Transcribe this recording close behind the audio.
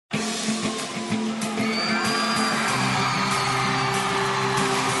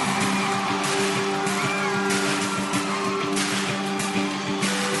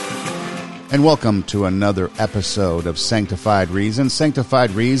And welcome to another episode of Sanctified Reason.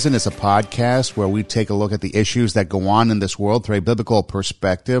 Sanctified Reason is a podcast where we take a look at the issues that go on in this world through a biblical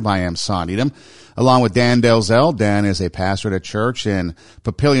perspective. I am Son Edom, along with Dan Delzell. Dan is a pastor at a church in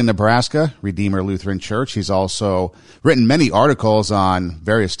Papillion, Nebraska, Redeemer Lutheran Church. He's also written many articles on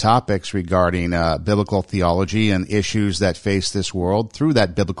various topics regarding biblical theology and issues that face this world through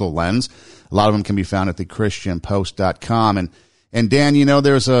that biblical lens. A lot of them can be found at thechristianpost.com. And Dan, you know,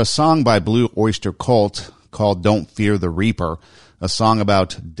 there's a song by Blue Oyster Cult called Don't Fear the Reaper, a song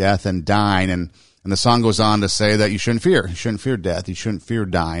about death and dying. And the song goes on to say that you shouldn't fear. You shouldn't fear death. You shouldn't fear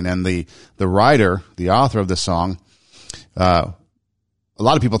dying. And the writer, the author of the song, a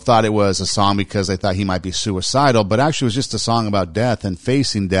lot of people thought it was a song because they thought he might be suicidal, but actually it was just a song about death and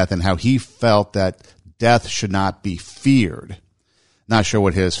facing death and how he felt that death should not be feared. Not sure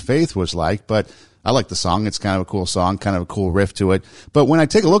what his faith was like, but I like the song. It's kind of a cool song, kind of a cool riff to it. But when I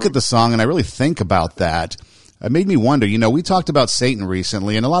take a look at the song and I really think about that, it made me wonder, you know, we talked about Satan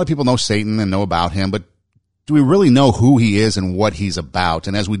recently, and a lot of people know Satan and know about him, but do we really know who he is and what he's about?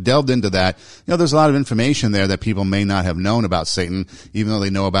 And as we delved into that, you know, there's a lot of information there that people may not have known about Satan, even though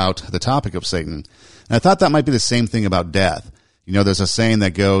they know about the topic of Satan. And I thought that might be the same thing about death. You know, there's a saying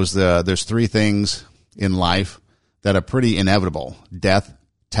that goes, there's three things in life that are pretty inevitable: death,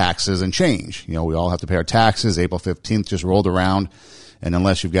 taxes, and change. You know, we all have to pay our taxes. April 15th just rolled around, and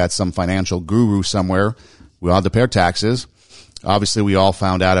unless you've got some financial guru somewhere, we all have to pay our taxes. Obviously, we all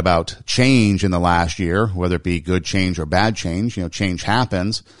found out about change in the last year, whether it be good change or bad change. You know, change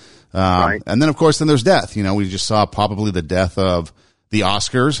happens. Right. And then, of course, then there's death. You know, we just saw probably the death of the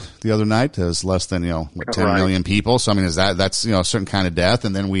Oscars the other night. There's less than, 10 million people. So, I mean, that's, a certain kind of death.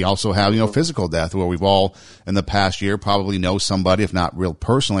 And then we also have, physical death, where we've all in the past year probably know somebody, if not real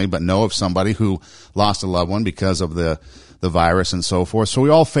personally, but know of somebody who lost a loved one because of the virus and so forth. So we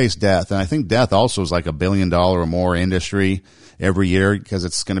all face death. And I think death also is like $1 billion or more industry every year, because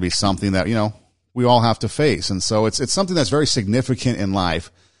it's going to be something that, we all have to face. And so it's something that's very significant in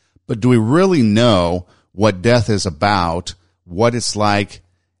life. But do we really know what death is about? What it's like,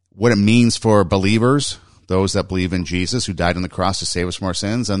 what it means for believers, those that believe in Jesus, who died on the cross to save us from our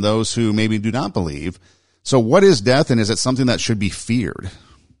sins, and those who maybe do not believe. So what is death, and is it something that should be feared?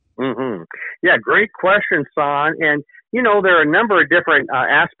 Mm-hmm. Yeah, great question, Son. And, there are a number of different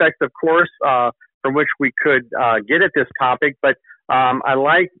aspects, of course, from which we could get at this topic. But I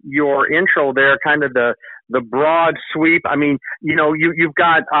like your intro there, kind of the broad sweep. I mean, you've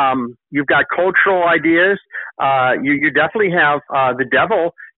got cultural ideas. You definitely have the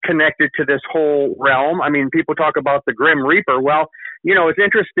devil connected to this whole realm. I mean, people talk about the Grim Reaper. Well, it's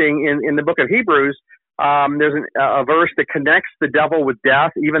interesting in the book of Hebrews. There's a verse that connects the devil with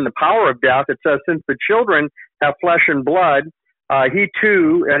death, even the power of death. It says, since the children have flesh and blood, he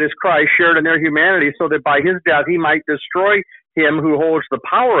too, that is Christ, shared in their humanity, so that by his death he might destroy him who holds the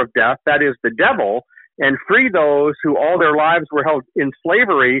power of death, that is the devil, and free those who all their lives were held in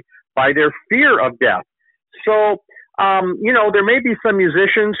slavery by their fear of death. So, there may be some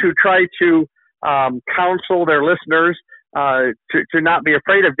musicians who try to counsel their listeners to not be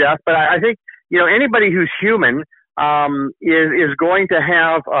afraid of death, but I think, anybody who's human is going to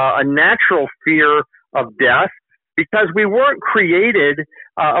have a natural fear of death, because we weren't created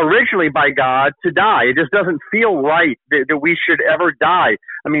originally by God to die. It just doesn't feel right that we should ever die.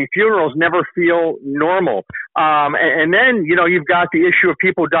 I mean, funerals never feel normal. And then, you've got the issue of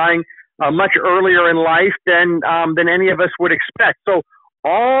people dying much earlier in life than any of us would expect. So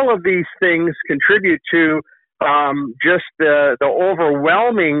all of these things contribute to just the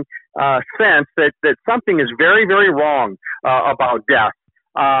overwhelming sense that something is very, very wrong about death.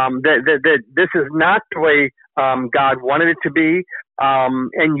 That this is not the way God wanted it to be.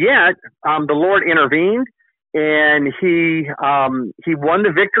 And yet, the Lord intervened, and he won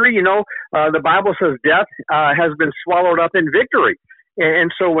the victory. The Bible says death has been swallowed up in victory.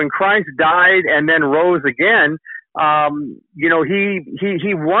 And so when Christ died and then rose again,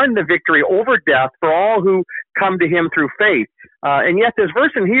 he won the victory over death for all who come to him through faith. And yet this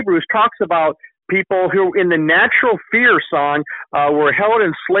verse in Hebrews talks about people who in the natural fear, Son, were held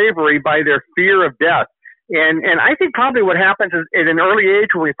in slavery by their fear of death. And I think probably what happens is at an early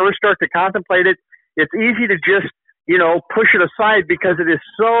age, when we first start to contemplate it, it's easy to just, push it aside, because it is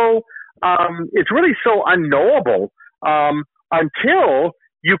so, it's really so unknowable, until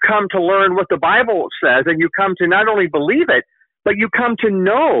you come to learn what the Bible says, and you come to not only believe it, but you come to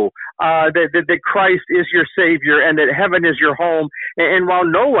know that Christ is your Savior and that heaven is your home. And while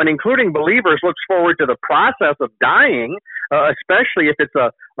no one, including believers, looks forward to the process of dying, especially if it's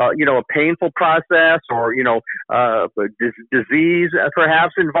a painful process or, disease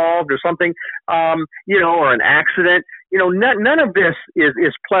perhaps involved or something, or an accident. None of this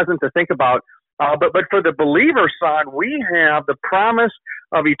is pleasant to think about. But for the believer, son, we have the promise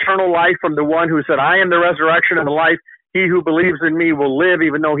of eternal life from the one who said, I am the resurrection and the life. He who believes in me will live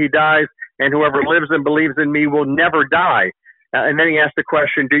even though he dies, and whoever lives and believes in me will never die. And then he asked the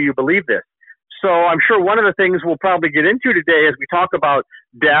question, do you believe this? So I'm sure one of the things we'll probably get into today as we talk about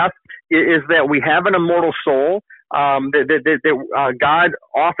death is that we have an immortal soul, that God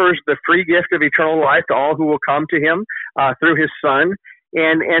offers the free gift of eternal life to all who will come to him through his Son.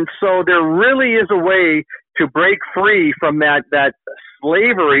 And so there really is a way to break free from that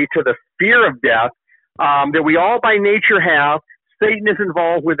slavery to the fear of death that we all by nature have. Satan is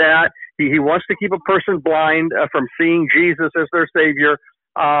involved with that. He wants to keep a person blind from seeing Jesus as their Savior.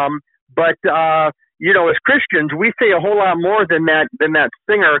 But as Christians, we say a whole lot more than that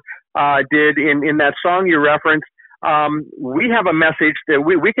singer did in that song you referenced. We have a message that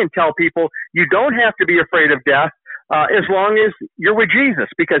we can tell people, you don't have to be afraid of death as long as you're with Jesus,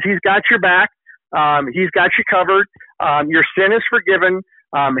 because he's got your back. He's got you covered. Your sin is forgiven.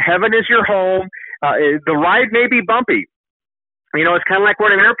 Heaven is your home. The ride may be bumpy. It's kind of like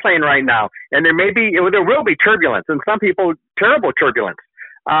we're in an airplane right now, and there will be turbulence, and some people, terrible turbulence.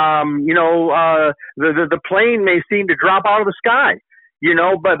 The plane may seem to drop out of the sky,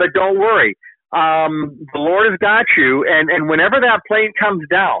 but don't worry. The Lord has got you, and whenever that plane comes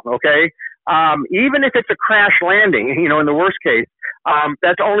down, okay, even if it's a crash landing, in the worst case,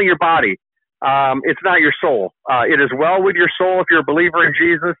 that's only your body. It's not your soul. It is well with your soul if you're a believer in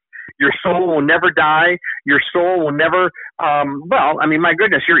Jesus. Your soul will never die. Your soul will never, my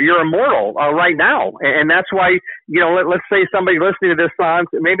goodness, you're immortal right now. And that's why, let's say somebody listening to this song,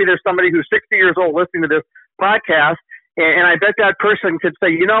 maybe there's somebody who's 60 years old listening to this podcast, and I bet that person could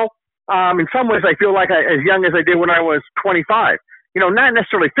say, in some ways I feel like as young as I did when I was 25. Not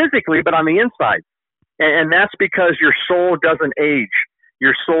necessarily physically, but on the inside. And that's because your soul doesn't age.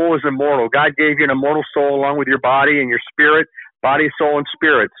 Your soul is immortal. God gave you an immortal soul along with your body and your spirit. Body, soul, and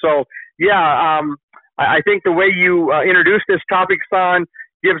spirit. So, I think the way you introduced this topic, Son,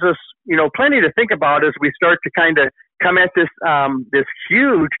 gives us, plenty to think about as we start to kind of come at this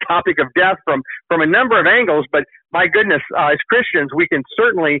huge topic of death from a number of angles. But my goodness, as Christians, we can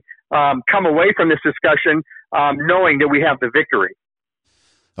certainly come away from this discussion knowing that we have the victory.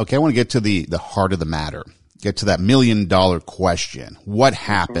 Okay, I want to get to the heart of the matter. Get to that $1 million question. What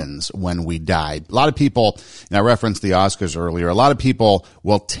happens when we die? A lot of people, and I referenced the Oscars earlier, a lot of people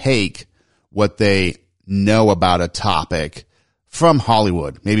will take what they know about a topic from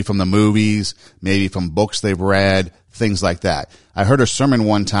Hollywood, maybe from the movies, maybe from books they've read, things like that. I heard a sermon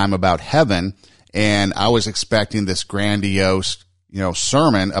one time about heaven, and I was expecting this grandiose,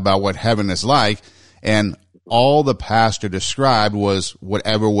 sermon about what heaven is like, and all the pastor described was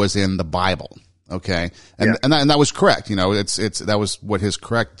whatever was in the Bible. Okay. And that was correct. That was what his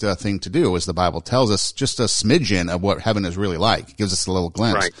correct thing to do, as the Bible tells us, just a smidgen of what heaven is really like. It gives us a little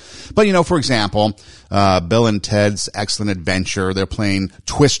glimpse. Right. But, for example, Bill and Ted's Excellent Adventure, they're playing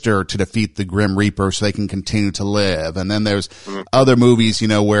Twister to defeat the Grim Reaper so they can continue to live. And then there's other movies,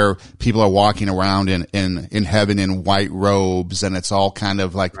 where people are walking around in heaven in white robes, and it's all kind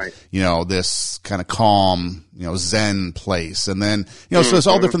of like, this kind of calm, Zen place. And then, so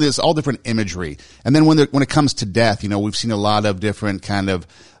there's all different imagery. And then when it comes to death, we've seen a lot of different kind of,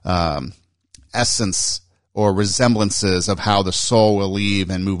 essence or resemblances of how the soul will leave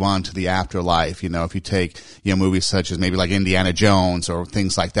and move on to the afterlife. If you take, movies such as maybe like Indiana Jones or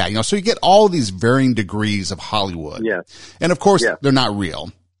things like that, so you get all these varying degrees of Hollywood. Yeah. And of course, they're not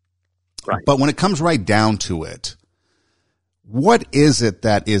real. Right. But when it comes right down to it, what is it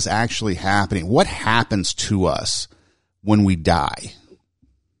that is actually happening? What happens to us when we die?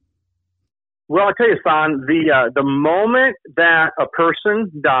 Well, I'll tell you, Son, the moment that a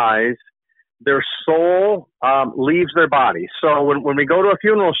person dies, their soul leaves their body. So when we go to a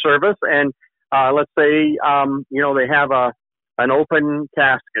funeral service and let's say, they have an open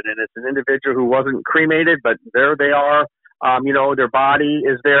casket and it's an individual who wasn't cremated, but there they are, their body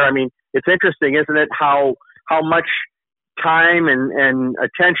is there. I mean, it's interesting, isn't it, how much time and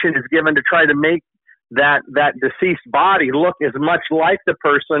attention is given to try to make that deceased body look as much like the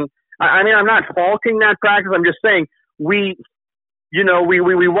person. I mean, I'm not faulting that practice. I'm just saying we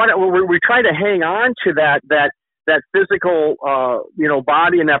try to hang on to that physical,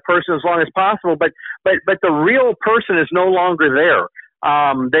 body and that person as long as possible. But the real person is no longer there.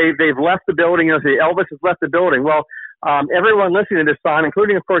 They've left the building. Elvis has left the building. Well, everyone listening to this song,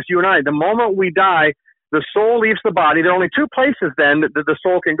 including of course you and I, the moment we die, the soul leaves the body, there are only two places then that the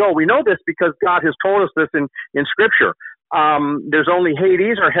soul can go. We know this because God has told us this in Scripture. There's only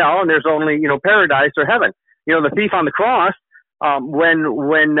Hades or hell, and there's only, paradise or heaven. The thief on the cross, when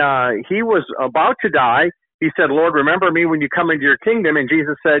he was about to die, he said, Lord, remember me when you come into your kingdom. And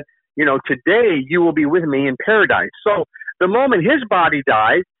Jesus said, today you will be with me in paradise. So the moment his body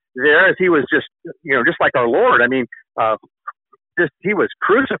died there, as he was just like our Lord, he was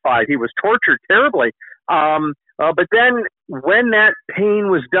crucified, he was tortured terribly. But then when that pain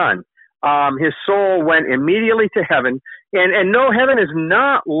was done, his soul went immediately to heaven. And no, heaven is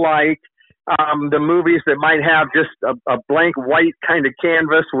not like the movies that might have just a blank white kind of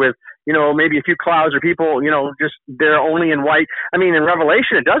canvas with, maybe a few clouds or people, just they're only in white. In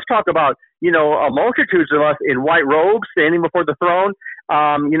Revelation, it does talk about, multitudes of us in white robes standing before the throne.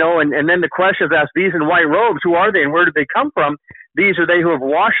 And then the question is asked, these in white robes, who are they and where did they come from? These are they who have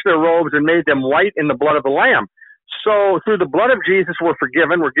washed their robes and made them white in the blood of the Lamb. So through the blood of Jesus, we're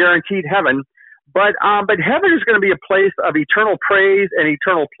forgiven. We're guaranteed heaven. But heaven is going to be a place of eternal praise and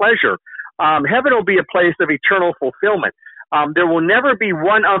eternal pleasure. Heaven will be a place of eternal fulfillment. There will never be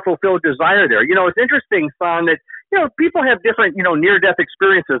one unfulfilled desire there. It's interesting, son, that, people have different, near-death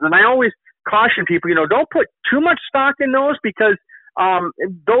experiences. And I always caution people, don't put too much stock in those because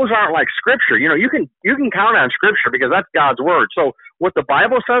those aren't like Scripture. You can count on Scripture because that's God's word. So what the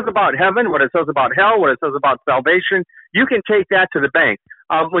Bible says about heaven, what it says about hell, what it says about salvation, you can take that to the bank.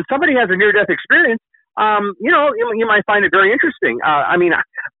 When somebody has a near-death experience, you might find it very interesting. I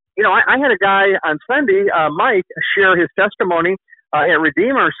had a guy on Sunday, Mike, share his testimony at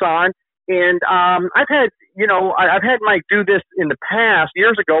Redeemer, son, and I've had Mike do this in the past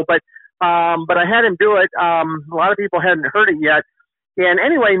years ago, but I had him do it. A lot of people hadn't heard it yet. And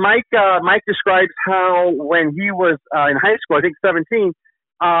anyway, Mike describes how when he was in high school, I think 17,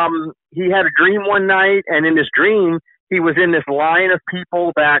 he had a dream one night, and in this dream, he was in this line of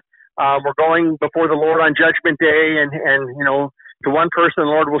people that were going before the Lord on Judgment Day, and to one person, the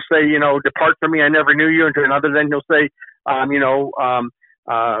Lord will say, depart from me, I never knew you. And to another, then he'll say,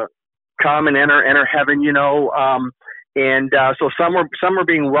 come and enter heaven, So some were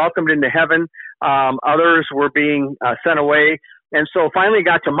being welcomed into heaven. Others were being sent away. And so finally it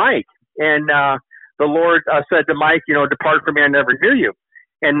got to Mike. And the Lord said to Mike, depart from me, I never knew you.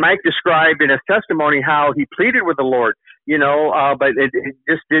 And Mike described in his testimony how he pleaded with the Lord, but it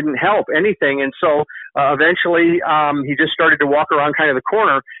just didn't help anything. And so eventually he just started to walk around kind of the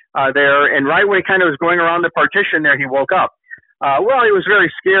corner there. And right when he kind of was going around the partition there, he woke up. He was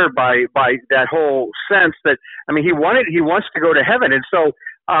very scared by that whole sense that, he wants to go to heaven. And so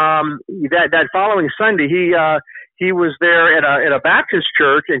that following Sunday, he was there at a Baptist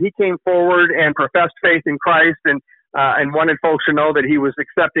church, and he came forward and professed faith in Christ and wanted folks to know that he was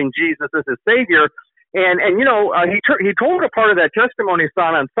accepting Jesus as his Savior. And he told a part of that testimony,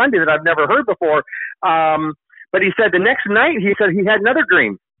 son, on Sunday that I've never heard before. But he said the next night, he said he had another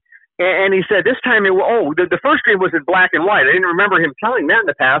dream. And he said this time, the first dream was in black and white. I didn't remember him telling that in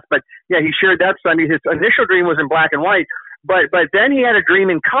the past, but yeah, he shared that Sunday. His initial dream was in black and white, but then he had a dream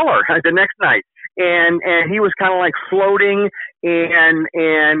in color the next night. And he was kind of like floating and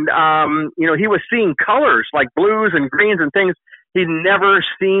he was seeing colors like blues and greens and things he'd never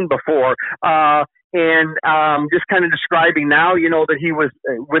seen before. Just kind of describing now, that he was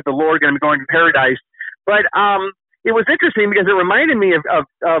with the Lord going to be going to paradise. But, it was interesting because it reminded me of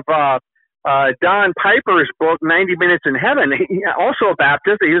Don Piper's book, 90 Minutes in Heaven. He also a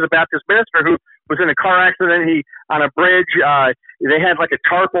Baptist. He was a Baptist minister who was in a car accident. On a bridge, they had like a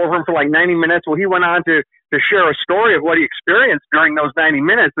tarp over him for like 90 minutes. Well, he went on to share a story of what he experienced during those 90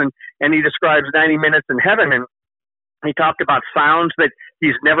 minutes. And he describes 90 minutes in heaven. And he talked about sounds that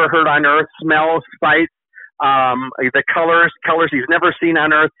he's never heard on earth, smells, sights, the colors he's never seen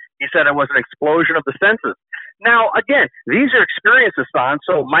on earth. He said it was an explosion of the senses. Now, again, these are experiences, son.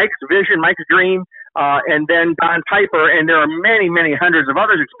 So Mike's vision, Mike's dream, and then Don Piper, and there are many, many hundreds of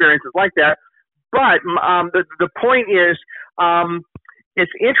other experiences like that. But the point is,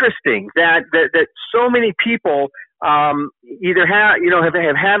 it's interesting that so many people either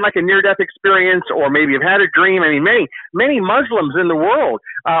have had like a near-death experience, or maybe have had a dream. Many Muslims in the world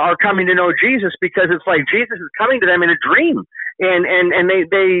are coming to know Jesus because it's like Jesus is coming to them in a dream, and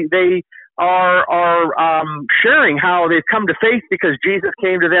they are sharing how they've come to faith because Jesus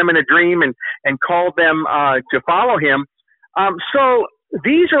came to them in a dream and called them to follow him. So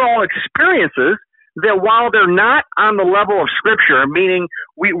these are all experiences that, while they're not on the level of Scripture, meaning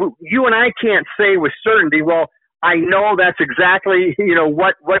you and I can't say with certainty, well, I know that's exactly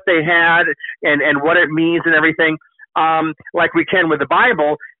what they had and what it means and everything, like we can with the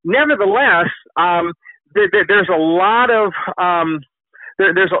Bible. Nevertheless, there's a lot of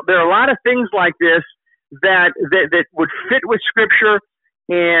there are a lot of things like this that would fit with Scripture,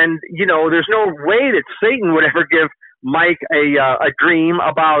 and there's no way that Satan would ever give Mike a dream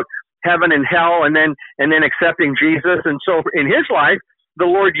about heaven and hell, and then accepting Jesus. And so in his life, the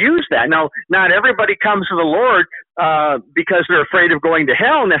Lord used that. Now, not everybody comes to the Lord because they're afraid of going to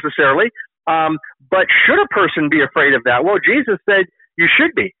hell necessarily, but should a person be afraid of that? Well, Jesus said you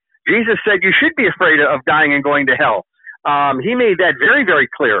should be. Jesus said you should be afraid of dying and going to hell. He made that very, very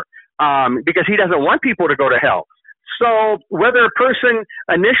clear because he doesn't want people to go to hell. So whether a person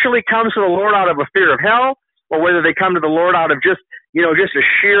initially comes to the Lord out of a fear of hell, or whether they come to the Lord out of just a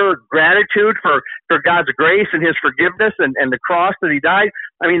sheer gratitude for God's grace and his forgiveness and the cross that he died.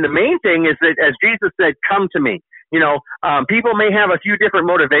 I mean, the main thing is that, as Jesus said, come to me. People may have a few different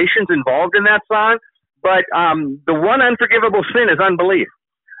motivations involved in that song, but the one unforgivable sin is unbelief.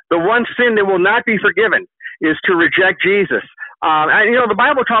 The one sin that will not be forgiven is to reject Jesus. The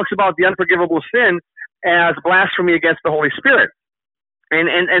Bible talks about the unforgivable sin as blasphemy against the Holy Spirit.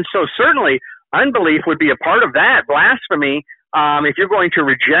 And so certainly unbelief would be a part of that, blasphemy. If you're going to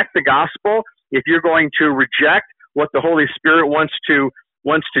reject the gospel, if you're going to reject what the Holy Spirit wants to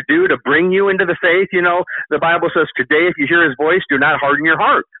do to bring you into the faith, the Bible says today, if you hear his voice, do not harden your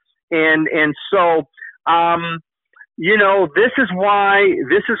heart. And so, this is why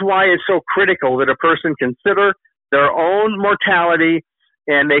it's so critical that a person consider their own mortality,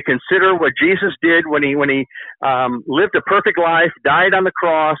 and they consider what Jesus did when he lived a perfect life, died on the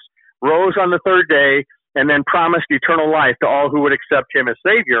cross, rose on the third day, and then promised eternal life to all who would accept him as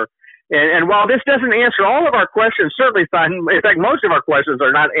Savior. And while this doesn't answer all of our questions, certainly, in fact, most of our questions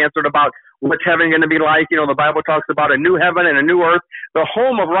are not answered about what's heaven going to be like. The Bible talks about a new heaven and a new earth, the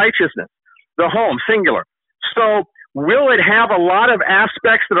home of righteousness, the home, singular. So will it have a lot of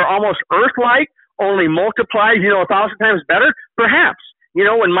aspects that are almost earth-like, only multiplied, 1,000 times better? Perhaps.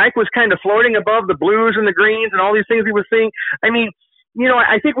 When Mike was kind of floating above the blues and the greens and all these things he was seeing, I mean,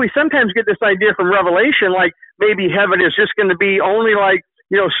 I think we sometimes get this idea from Revelation, like maybe heaven is just going to be only like,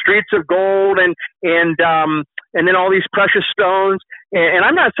 streets of gold and then all these precious stones. And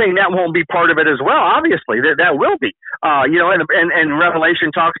I'm not saying that won't be part of it as well. Obviously, that will be. And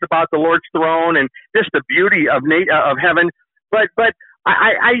Revelation talks about the Lord's throne and just the beauty of heaven. But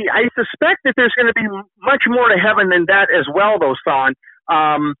I suspect that there's going to be much more to heaven than that as well, though, Son.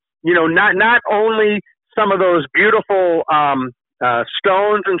 Not only some of those beautiful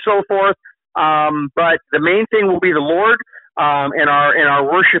stones and so forth, but the main thing will be the Lord and our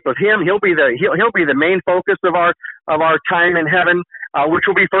worship of Him. He'll be the main focus of our time in heaven, which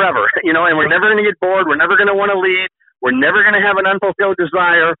will be forever. And we're never going to get bored. We're never going to want to leave. We're never going to have an unfulfilled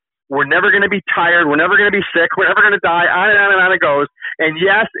desire. We're never going to be tired. We're never going to be sick. We're never going to die. On and on and on it goes. And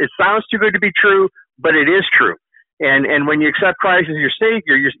yes, it sounds too good to be true, but it is true. And when you accept Christ as your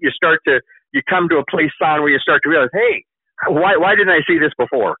Savior, you come to a place, Son, where you start to realize, hey, why didn't I see this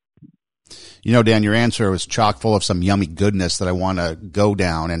before? Dan, your answer was chock full of some yummy goodness that I want to go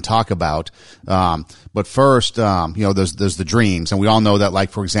down and talk about. But first, there's the dreams. And we all know that, like,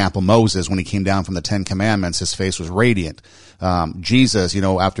 for example, Moses, when he came down from the 10 Commandments, his face was radiant. Jesus,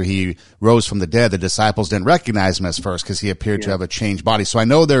 after he rose from the dead, the disciples didn't recognize him as first because he appeared to have a changed body. So I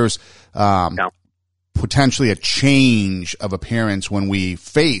know there's, potentially a change of appearance when we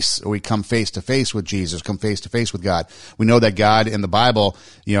come face to face with Jesus, come face to face with God. We know that God in the Bible,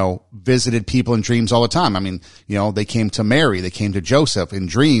 visited people in dreams all the time. I mean, they came to Mary, they came to Joseph in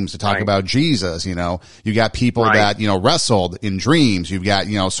dreams to talk about Jesus. You got people that, wrestled in dreams. You've got,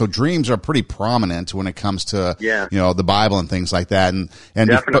 so dreams are pretty prominent when it comes to, the Bible and things like that. And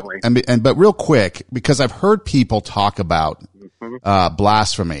definitely. But real quick, because I've heard people talk about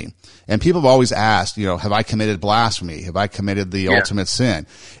blasphemy. And people have always asked, have I committed blasphemy? Have I committed the ultimate sin?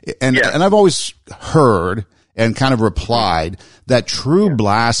 And I've always heard and kind of replied that true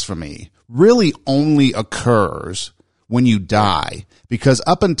blasphemy really only occurs when you die, because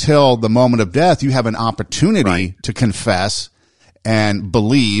up until the moment of death, you have an opportunity to confess and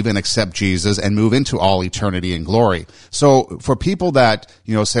believe and accept Jesus and move into all eternity and glory. So for people that,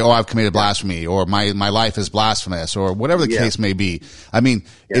 say, I've committed blasphemy, or my life is blasphemous, or whatever the case may be, I mean,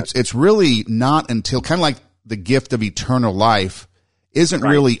 it's really not until kind of like the gift of eternal life isn't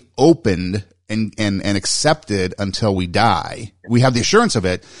really opened and accepted until we die. We have the assurance of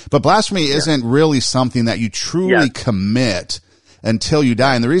it, but blasphemy isn't really something that you truly commit until you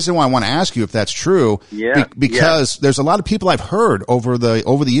die. And the reason why I want to ask you if that's true, because there's a lot of people I've heard over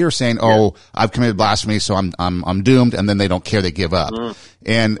the years saying, I've committed blasphemy, so I'm doomed, and then they don't care, they give up.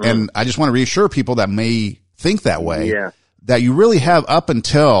 And I just want to reassure people that may think that way, that you really have up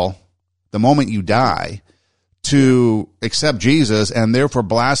until the moment you die to accept Jesus, and therefore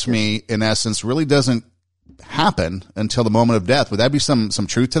blasphemy, in essence, really doesn't happen until the moment of death. Would that be some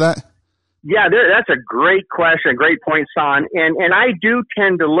truth to that? Yeah, that's a great question, great point, Son. And I do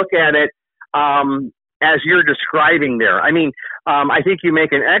tend to look at it as you're describing there. I mean, I think you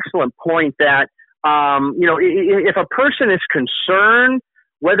make an excellent point that, if a person is concerned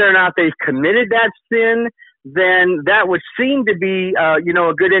whether or not they've committed that sin, then that would seem to be, a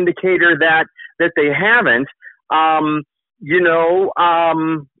good indicator that they haven't.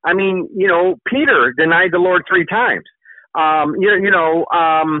 Peter denied the Lord 3 times.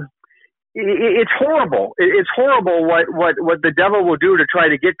 It's horrible. It's horrible what the devil will do to try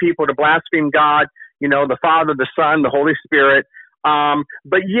to get people to blaspheme God, the Father, the Son, the Holy Spirit.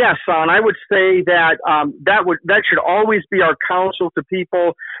 But yes, son, I would say that that should always be our counsel to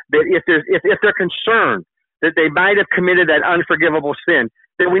people, that if they're concerned that they might have committed that unforgivable sin,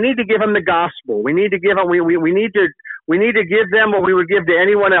 then we need to give them the gospel. We need to give them we need to give them what we would give to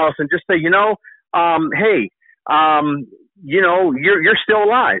anyone else, and just say, hey, you're still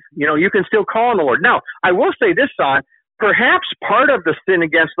alive. You can still call on the Lord. Now, I will say this, son, perhaps part of the sin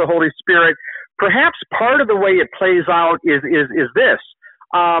against the Holy Spirit, perhaps part of the way it plays out is this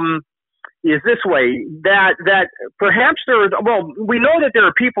way, that perhaps we know that there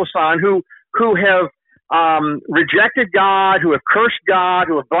are people, son, who have rejected God, who have cursed God,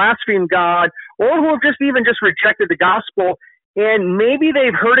 who have blasphemed God, or who have just rejected the gospel. And maybe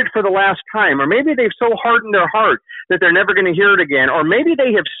they've heard it for the last time, or maybe they've so hardened their heart that they're never going to hear it again, or maybe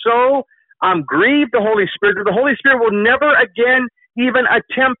they have so grieved the Holy Spirit that the Holy Spirit will never again even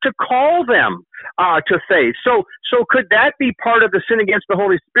attempt to call them to faith. So could that be part of the sin against the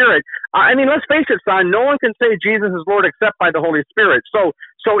Holy Spirit? I mean, let's face it, son, no one can say Jesus is Lord except by the Holy Spirit. So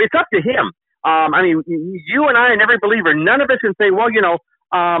it's up to him. You and I and every believer, none of us can say, well,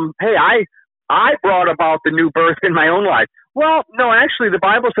 hey, I brought about the new birth in my own life. Well, no, actually, the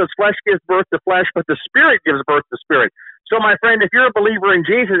Bible says flesh gives birth to flesh, but the Spirit gives birth to spirit. So, my friend, if you're a believer in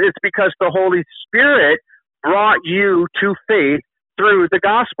Jesus, it's because the Holy Spirit brought you to faith through the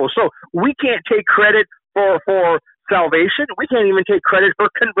gospel. So we can't take credit for salvation. We can't even take credit for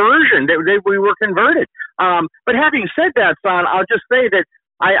conversion, that we were converted. But having said that, son, I'll just say that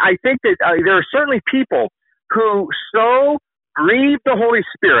I think that there are certainly people who so grieve the Holy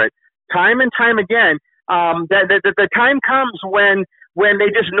Spirit time and time again that the time comes when they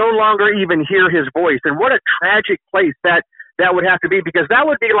just no longer even hear his voice. And what a tragic place that would have to be, because that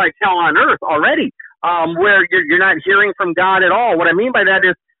would be like hell on earth already, where you're not hearing from God at all. What I mean by that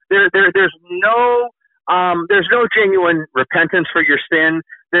is there's no genuine repentance for your sin.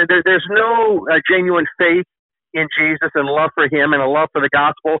 There's no genuine faith in Jesus and love for him and a love for the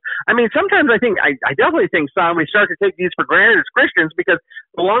gospel. I mean, sometimes I definitely think, son, we start to take these for granted as Christians, because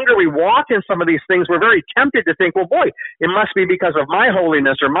the longer we walk in some of these things, we're very tempted to think, well, boy, it must be because of my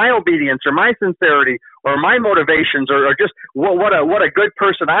holiness or my obedience or my sincerity or my motivations or just what a good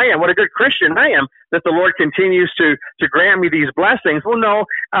person I am, what a good Christian I am, that the Lord continues to grant me these blessings. Well, no,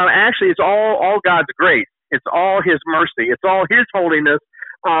 actually, it's all God's grace. It's all his mercy. It's all his holiness.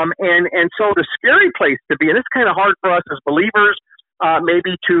 And so the scary place to be, and it's kind of hard for us as believers,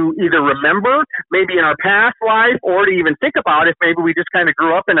 maybe to either remember, maybe in our past life, or to even think about if maybe we just kind of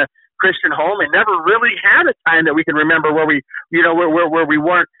grew up in a Christian home and never really had a time that we can remember where we, where we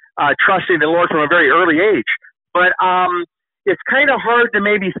weren't trusting the Lord from a very early age. But it's kind of hard to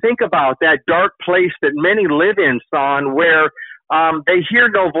maybe think about that dark place that many live in, son, where they hear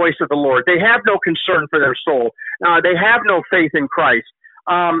no voice of the Lord. They have no concern for their soul. They have no faith in Christ.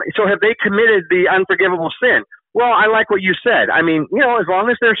 So have they committed the unforgivable sin? Well, I like what you said. I mean, as long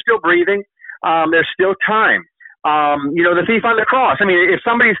as they're still breathing, there's still time. The thief on the cross. I mean, if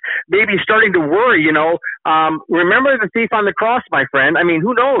somebody's maybe starting to worry, remember the thief on the cross, my friend. I mean,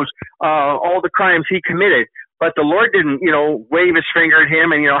 who knows all the crimes he committed, but the Lord didn't, wave his finger at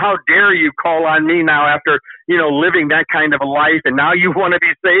him and, how dare you call on me now after, living that kind of a life, and now you want to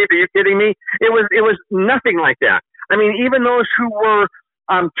be saved? Are you kidding me? It was nothing like that. I mean, even those who were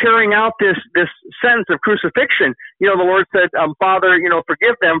carrying out this sentence of crucifixion, the Lord said, Father,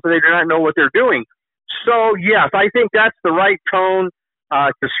 forgive them, for they do not know what they're doing. So yes, I think that's the right tone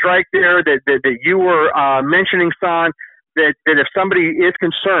to strike there that you were mentioning, son, that if somebody is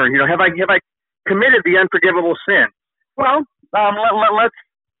concerned, have I committed the unforgivable sin? Well,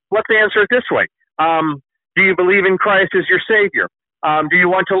 let's answer it this way. Do you believe in Christ as your Savior? Do you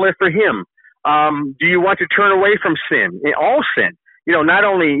want to live for him? Do you want to turn away from sin, all sin? Not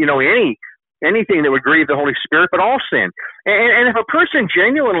only, anything that would grieve the Holy Spirit, but all sin. And if a person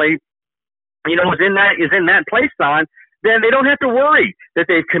genuinely, is in that place, son, then they don't have to worry that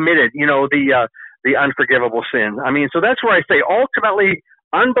they've committed, the unforgivable sin. I mean, so that's where I say ultimately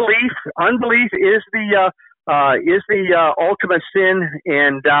unbelief is the ultimate sin.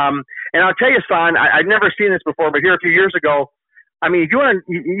 And I'll tell you, son, I'd never seen this before, but here a few years ago, I mean, if you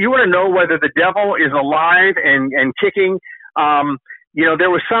want to know whether the devil is alive and kicking, there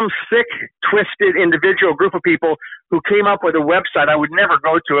was some sick, twisted individual group of people who came up with a website. I would never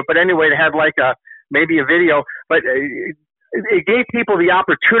go to it, but anyway, it had maybe a video, but it gave people the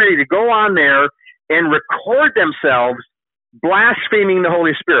opportunity to go on there and record themselves blaspheming the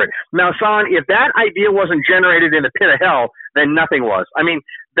Holy Spirit. Now, son, if that idea wasn't generated in the pit of hell, then nothing was. I mean,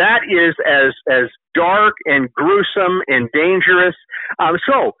 that is as dark and gruesome and dangerous.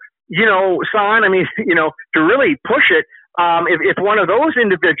 So, son, I mean, to really push it, if one of those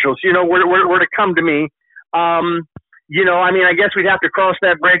individuals, were to come to me, I mean, I guess we'd have to cross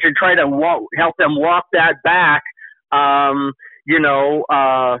that bridge and try to help them walk that back. I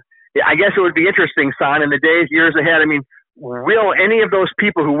guess it would be interesting, son, in the years ahead. I mean, will any of those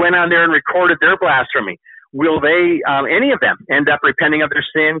people who went on there and recorded their blasphemy, will they, any of them, end up repenting of their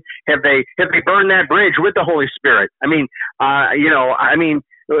sin? Have they burned that bridge with the Holy Spirit? I mean,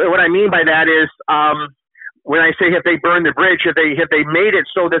 what I mean by that is, when I say have they burned the bridge, have they made it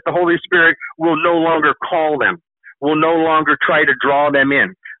so that the Holy Spirit will no longer call them, will no longer try to draw them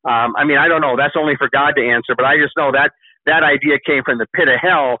in? I mean, I don't know. That's only for God to answer, but I just know that idea came from the pit of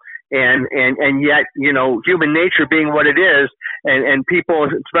hell. And yet, human nature being what it is, and people,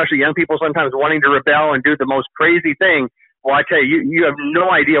 especially young people, sometimes wanting to rebel and do the most crazy thing. Well, I tell you, you have no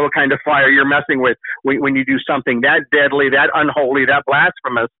idea what kind of fire you're messing with when you do something that deadly, that unholy, that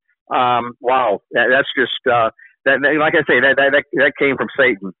blasphemous. Wow, that's just that. Like I say, that came from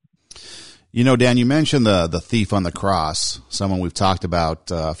Satan. Dan, you mentioned the thief on the cross, someone we've talked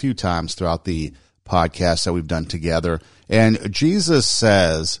about a few times throughout the podcast that we've done together, and Jesus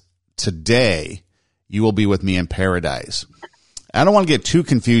says, "Today you will be with me in paradise." I don't want to get too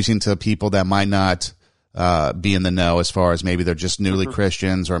confusing to people that might not be in the know, as far as maybe they're just newly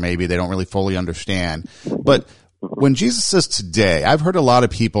Christians or maybe they don't really fully understand. But when Jesus says today, I've heard a lot of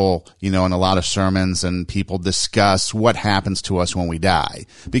people, in a lot of sermons, and people discuss what happens to us when we die.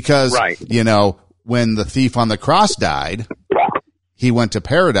 Because, when the thief on the cross died, he went to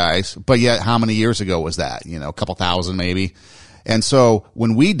paradise, but yet how many years ago was that? A couple thousand maybe. And so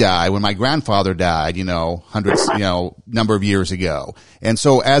when we die, when my grandfather died, hundreds, number of years ago. And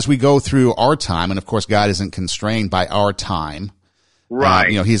so as we go through our time, and of course God isn't constrained by our time. Right.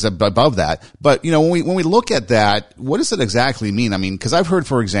 He's above that. But, when we look at that, what does it exactly mean? I mean, because I've heard,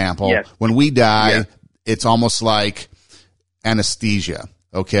 for example, when we die, it's almost like anesthesia.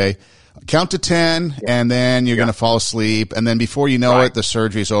 Okay. Count to 10, and then you're going to fall asleep. And then before you know it, the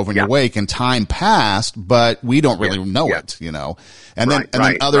surgery's over and you wake, and time passed, but we don't really know it, And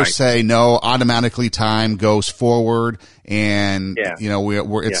then others say, no, automatically time goes forward. And,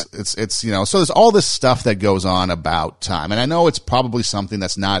 it's so there's all this stuff that goes on about time. And I know it's probably something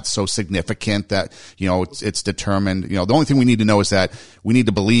that's not so significant that, it's determined. The only thing we need to know is that we need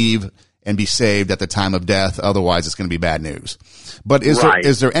to believe and be saved at the time of death. Otherwise, it's going to be bad news. But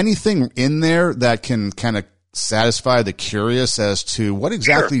is there anything in there that can kind of satisfy the curious as to what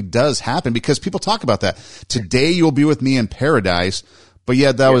exactly does happen? Because people talk about that. Today you'll be with me in paradise, but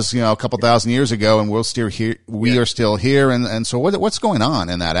yet that was, a couple thousand years ago, and we're still here. We are still here. And so what's going on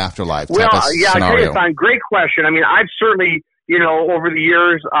in that afterlife type of scenario? I'll tell you, Simon, great question. I mean, I've certainly, over the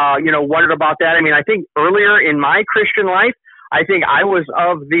years, wondered about that. I mean, I think earlier in my Christian life, I think I was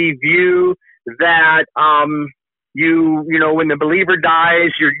of the view that, when the believer dies,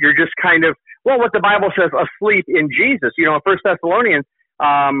 you're just kind of, what the Bible says, asleep in Jesus. In 1 Thessalonians,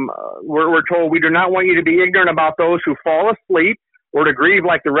 we're told we do not want you to be ignorant about those who fall asleep or to grieve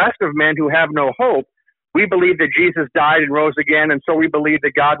like the rest of men who have no hope. We believe that Jesus died and rose again, and so we believe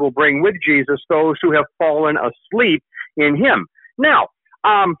that God will bring with Jesus those who have fallen asleep in him. Now,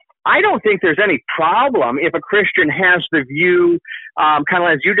 I don't think there's any problem if a Christian has the view, kind of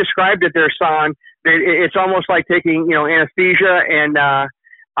as you described it there, son. It's almost like taking, anesthesia, and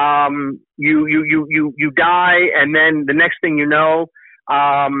you die, and then the next thing you know,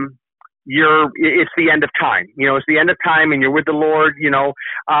 it's the end of time. It's the end of time, and you're with the Lord.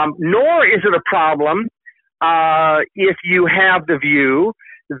 Nor is it a problem if you have the view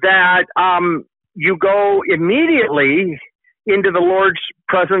that you go immediately into the Lord's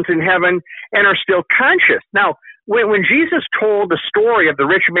presence in heaven and are still conscious. Now, when Jesus told the story of the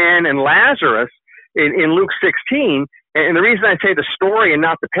rich man and Lazarus in Luke 16, And the reason I say the story and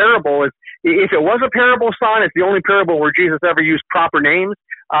not the parable is, if it was a parable, son, it's the only parable where Jesus ever used proper names.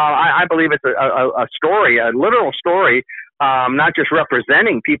 I believe it's a story, a literal story, not just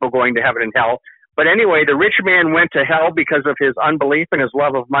representing people going to heaven and hell. But anyway, the rich man went to hell because of his unbelief and his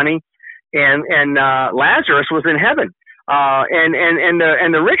love of money, and Lazarus was in heaven.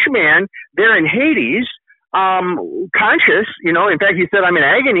 And the rich man, there in Hades, conscious, in fact, he said, I'm in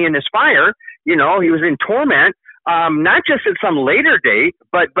agony in this fire. He was in torment, not just at some later date,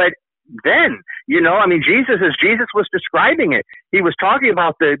 but then, Jesus, as Jesus was describing it, he was talking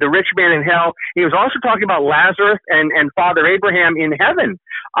about the rich man in hell. He was also talking about Lazarus and Father Abraham in heaven.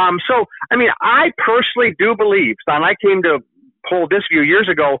 I personally do believe, son, I came to hold this view years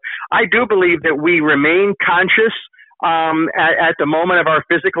ago. I do believe that we remain conscious, at the moment of our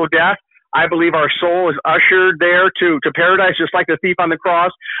physical death. I believe our soul is ushered there to paradise, just like the thief on the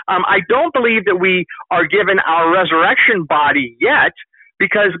cross. I don't believe that we are given our resurrection body yet,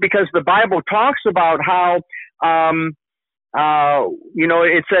 because the Bible talks about how,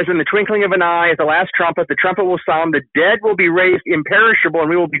 it says, in the twinkling of an eye, at the last trumpet, the trumpet will sound, the dead will be raised imperishable, and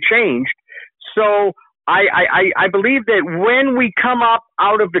we will be changed. So I believe that when we come up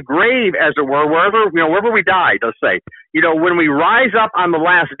out of the grave, as it were, wherever we died, let's say, when we rise up on the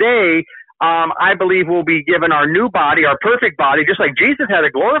last day, I believe we'll be given our new body, our perfect body, just like Jesus had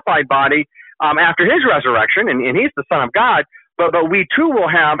a glorified body after his resurrection, and he's the Son of God. But we too will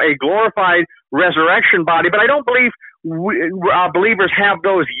have a glorified resurrection body. But I don't believe believers have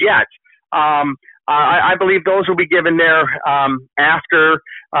those yet. I believe those will be given there after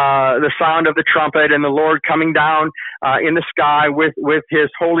the sound of the trumpet and the Lord coming down in the sky with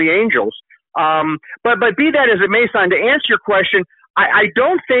his holy angels. But be that as it may, son, to answer your question, I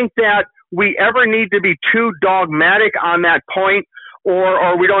don't think that we ever need to be too dogmatic on that point,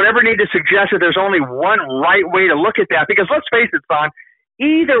 or we don't ever need to suggest that there's only one right way to look at that. Because let's face it, son,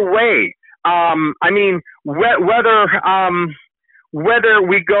 either way, whether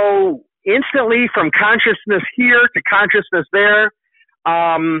we go instantly from consciousness here to consciousness there,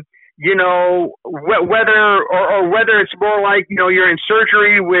 whether it's more like, you're in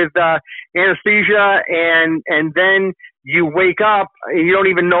surgery with anesthesia and then you wake up and you don't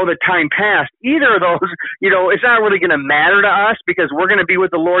even know the time passed. Either of those, it's not really going to matter to us because we're going to be with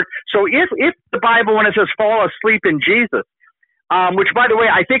the Lord. So if the Bible, when it says fall asleep in Jesus, which, by the way,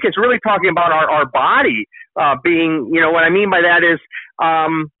 I think it's really talking about our body being, what I mean by that is, I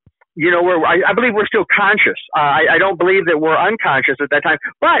believe we're still conscious. I don't believe that we're unconscious at that time.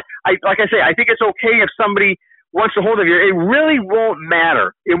 But I think it's okay if somebody wants to hold of you. It really won't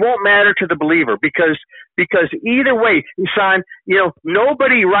matter. It won't matter to the believer because either way, son,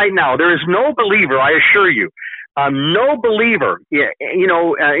 nobody right now, there is no believer, I assure you, no believer,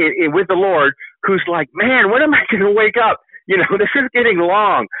 with the Lord who's like, man, when am I going to wake up? This is getting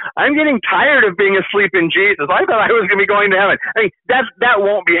long. I'm getting tired of being asleep in Jesus. I thought I was going to be going to heaven. That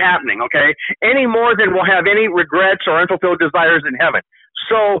won't be happening, okay? Any more than we'll have any regrets or unfulfilled desires in heaven.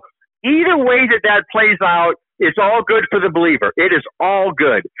 So either way that plays out, it's all good for the believer. It is all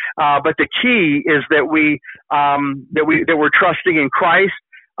good. But the key is that we're trusting in Christ,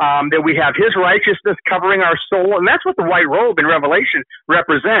 that we have his righteousness covering our soul. And that's what the white robe in Revelation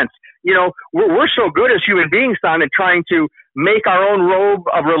represents. We're so good as human beings, son, at trying to make our own robe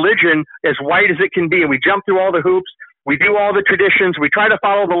of religion as white as it can be. And we jump through all the hoops. We do all the traditions. We try to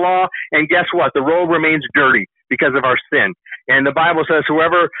follow the law. And guess what? The robe remains dirty because of our sin. And the Bible says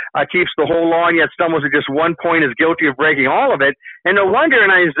whoever keeps the whole law and yet stumbles at just one point is guilty of breaking all of it. And no wonder in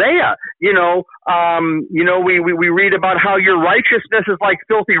Isaiah, we read about how your righteousness is like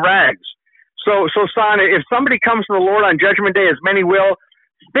filthy rags. So son, if somebody comes to the Lord on Judgment Day, as many will,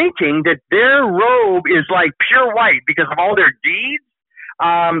 thinking that their robe is like pure white because of all their deeds,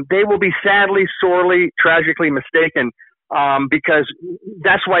 they will be sadly, sorely, tragically mistaken, because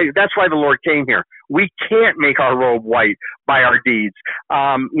that's why the Lord came here. We can't make our robe white by our deeds.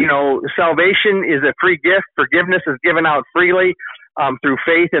 Salvation is a free gift. Forgiveness is given out freely through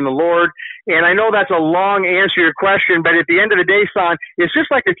faith in the Lord. And I know that's a long answer to your question, but at the end of the day, son, it's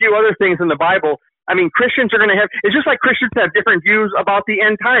just like a few other things in the Bible. Christians are going to have, it's just like Christians have different views about the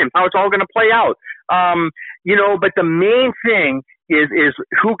end time, how it's all going to play out. But the main thing is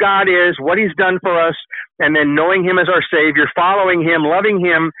who God is, what he's done for us, and then knowing him as our Savior, following him, loving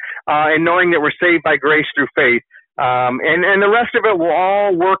him, and knowing that we're saved by grace through faith. And the rest of it will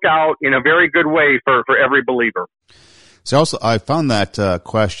all work out in a very good way for every believer. So also, I found that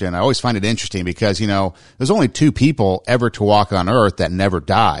question, I always find it interesting because, there's only two people ever to walk on earth that never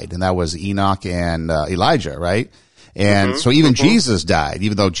died, and that was Enoch and Elijah, right? And so even Jesus died,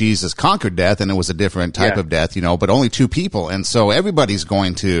 even though Jesus conquered death and it was a different type of death, but only 2 people. And so everybody's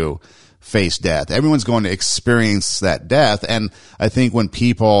going to face death. Everyone's going to experience that death. And I think when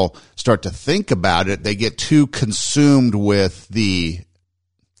people start to think about it, they get too consumed with the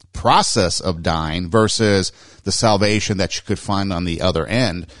process of dying versus the salvation that you could find on the other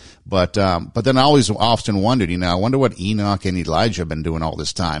end. But then I always often wondered, I wonder what Enoch and Elijah have been doing all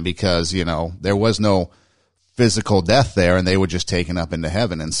this time, because, there was no physical death there and they were just taken up into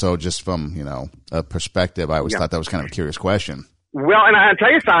heaven. And so just from, a perspective, I always thought that was kind of a curious question. Well, and I'll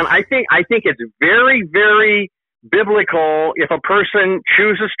tell you, Son, I think it's very, very biblical if a person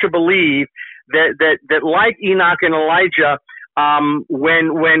chooses to believe that like Enoch and Elijah,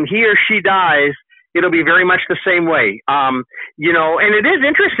 when he or she dies, it'll be very much the same way. And it is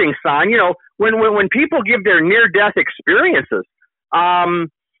interesting, Son, when people give their near-death experiences, it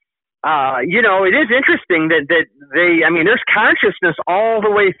is interesting that there's consciousness all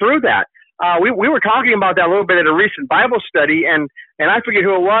the way through that. We were talking about that a little bit at a recent Bible study, and I forget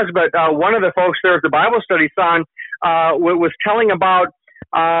who it was, but one of the folks there at the Bible study, Son, was telling about,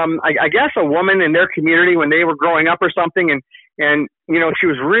 I guess, a woman in their community when they were growing up or something, and she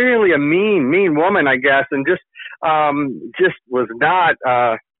was really a mean woman, I guess, and just was not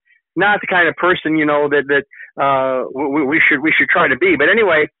the kind of person that we should try to be. But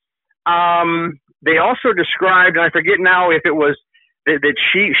anyway, they also described, and I forget now if it was that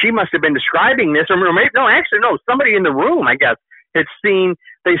she must have been describing this, or maybe, no, somebody in the room, I guess,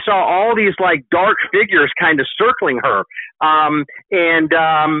 they saw all these like dark figures kind of circling her. And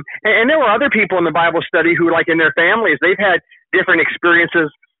there were other people in the Bible study who, like in their families, they've had different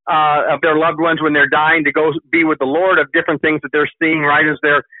experiences, of their loved ones when they're dying to go be with the Lord, of different things that they're seeing right as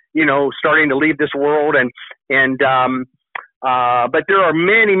they're, starting to leave this world. But there are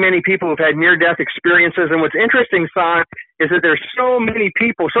many, many people who've had near-death experiences. And what's interesting, Son, is that there's so many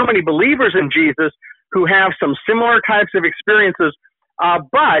people, so many believers in Jesus who have some similar types of experiences.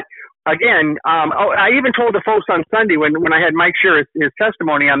 But again, I even told the folks on Sunday when I had Mike share his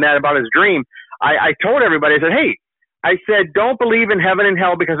testimony on that about his dream, I told everybody, I said, hey, don't believe in heaven and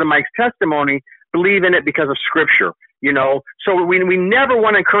hell because of Mike's testimony. Believe in it because of Scripture. So we never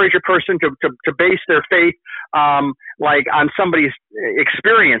want to encourage a person to base their faith, like on somebody's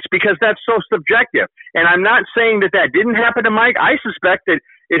experience, because that's so subjective. And I'm not saying that didn't happen to Mike. I suspect that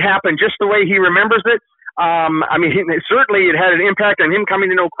it happened just the way he remembers it. Certainly it had an impact on him coming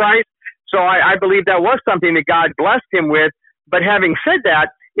to know Christ. So I believe that was something that God blessed him with. But having said that,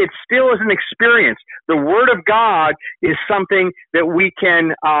 it still is an experience. The Word of God is something that we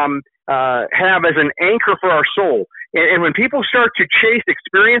can, have as an anchor for our soul. And when people start to chase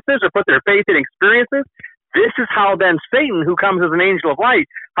experiences or put their faith in experiences, this is how then Satan, who comes as an angel of light,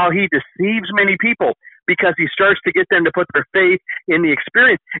 how he deceives many people, because he starts to get them to put their faith in the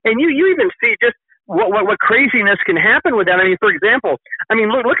experience. And you even see just what craziness can happen with that. For example,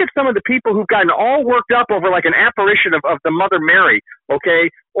 look at some of the people who've gotten all worked up over like an apparition of the Mother Mary, okay?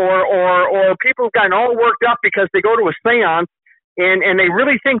 Or people who've gotten all worked up because they go to a seance and they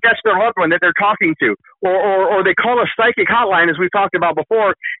really think that's their loved one that they're talking to, or they call a psychic hotline, as we've talked about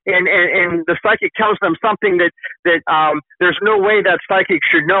before, and the psychic tells them something that there's no way that psychic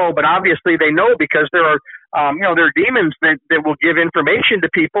should know, but obviously they know, because there are demons that will give information to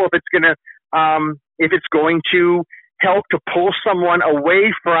people if it's going to help to pull someone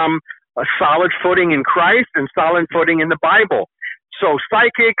away from a solid footing in Christ and solid footing in the Bible. So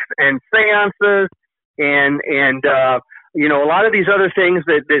psychics and seances and a lot of these other things,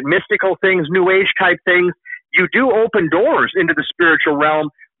 that mystical things, New Age type things, you do open doors into the spiritual realm,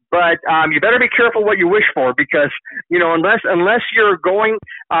 but you better be careful what you wish for, because unless you're going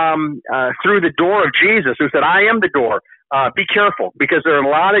through the door of Jesus, who said, "I am the door," be careful, because there are a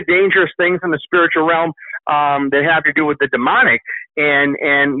lot of dangerous things in the spiritual realm that have to do with the demonic, and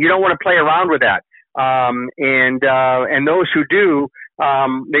you don't want to play around with that. And those who do,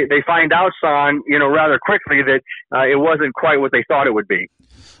 they find out, Son, rather quickly that it wasn't quite what they thought it would be.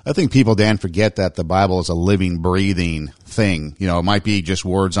 I think people, Dan, forget that the Bible is a living, breathing thing. It might be just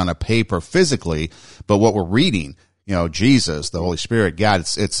words on a paper physically, but what we're reading, Jesus, the Holy Spirit, God,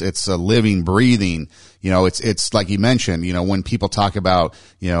 it's a living, breathing, it's like you mentioned, when people talk about,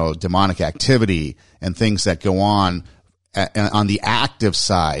 demonic activity and things that go on the active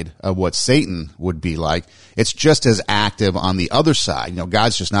side of what Satan would be like, it's just as active on the other side.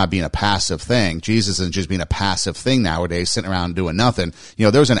 God's just not being a passive thing. Jesus isn't just being a passive thing nowadays, sitting around doing nothing.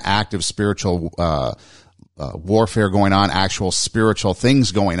 There's an active spiritual warfare going on, actual spiritual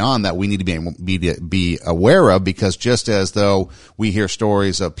things going on that we need to be aware of, because just as though we hear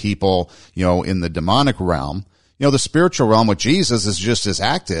stories of people, in the demonic realm, the spiritual realm with Jesus is just as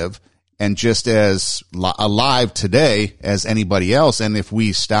active and just as alive today as anybody else. And if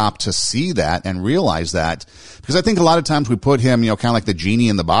we stop to see that and realize that, because I think a lot of times we put him, kind of like the genie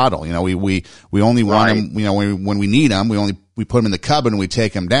in the bottle. We only want him, when we need him, we put him in the cupboard and we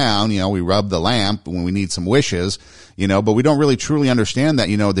take him down. We rub the lamp when we need some wishes, but we don't really truly understand that,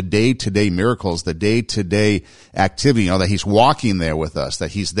 the day-to-day miracles, the day-to-day activity, that he's walking there with us, that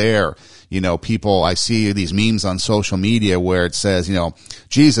he's there. People, I see these memes on social media where it says,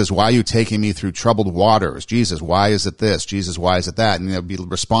 Jesus, why are you taking me through troubled waters? Jesus, why is it this? Jesus, why is it that? And there'll be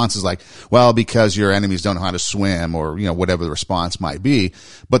responses like, well, because your enemies don't know how to swim, or, whatever the response might be.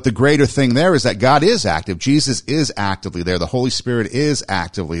 But the greater thing there is that God is active. Jesus is actively there. The Holy Spirit is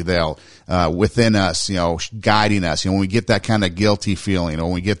actively there, within us, guiding us. When we get that kind of guilty feeling, or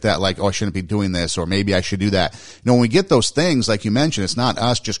when we get that like, oh, I shouldn't be doing this, or maybe I should do that. When we get those things, like you mentioned, it's not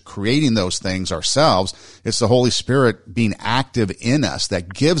us just creating those things ourselves. It's the Holy Spirit being active in us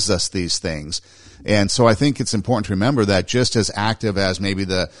that gives us these things. And so I think it's important to remember that just as active as maybe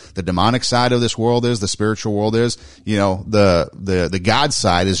the demonic side of this world is, the spiritual world is, the God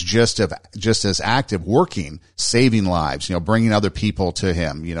side is just as active, working, saving lives, bringing other people to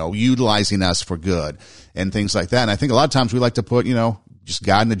him, utilizing us for good and things like that. And I think a lot of times we like to put, just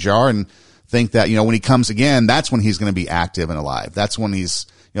God in a jar and think that, when he comes again, that's when he's going to be active and alive. That's when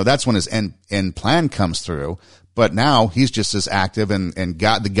that's when his end plan comes through. But now he's just as active, and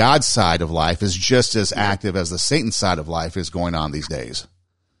God, the God side of life is just as active as the Satan side of life is going on these days.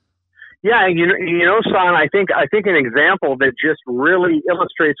 Yeah, Son, I think an example that just really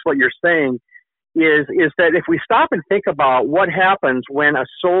illustrates what you're saying is that if we stop and think about what happens when a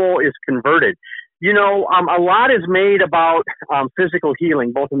soul is converted, a lot is made about physical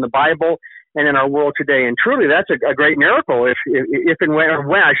healing, both in the Bible and in our world today. And truly, that's a great miracle if and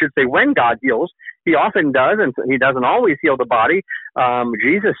when God heals. He often does, and he doesn't always heal the body.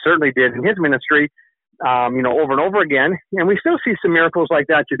 Jesus certainly did in his ministry, over and over again. And we still see some miracles like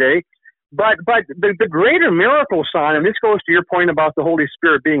that today. But the greater miracle, Son, and this goes to your point about the Holy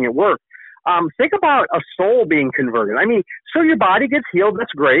Spirit being at work. Think about a soul being converted. So your body gets healed,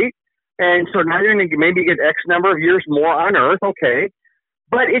 that's great. And so now you're going to maybe get X number of years more on earth, okay.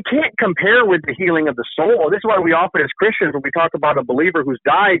 But it can't compare with the healing of the soul. This is why we often, as Christians, when we talk about a believer who's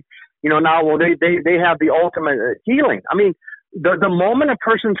died, they have the ultimate healing. The moment a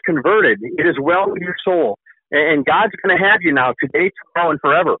person's converted, it is well with your soul. And God's going to have you now today, tomorrow, and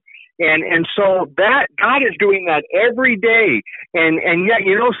forever. And so that God is doing that every day. And yet,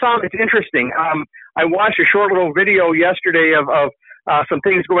 Sam, it's interesting. I watched a short little video yesterday of some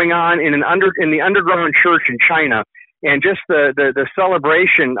things going on in the underground church in China. And just the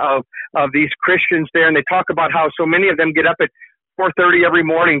celebration of these Christians there. And they talk about how so many of them get up at 4:30 every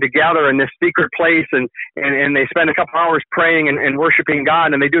morning to gather in this secret place, and they spend a couple hours praying and worshiping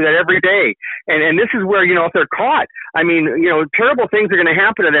God, and they do that every day. And this is where, if they're caught, terrible things are going to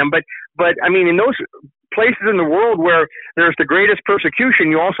happen to them. But in those places in the world where there's the greatest persecution,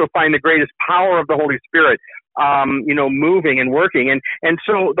 you also find the greatest power of the Holy Spirit, moving and working. And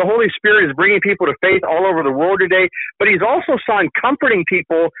so the Holy Spirit is bringing people to faith all over the world today, but he's also, Son, comforting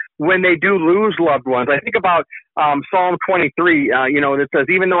people when they do lose loved ones. I think about Psalm 23, that says,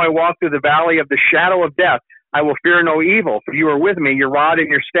 even though I walk through the valley of the shadow of death, I will fear no evil, for you are with me, your rod and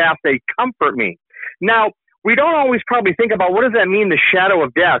your staff, they comfort me. Now, we don't always probably think about what does that mean, the shadow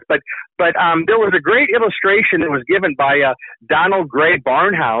of death, but there was a great illustration that was given by Donald Gray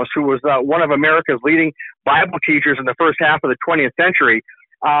Barnhouse, who was one of America's leading Bible teachers in the first half of the 20th century.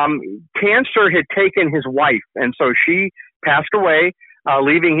 Cancer had taken his wife, and so she passed away,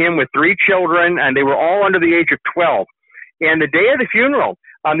 leaving him with 3 children, and they were all under the age of 12. And the day of the funeral,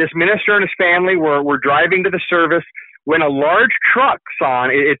 this minister and his family were driving to the service when a large truck,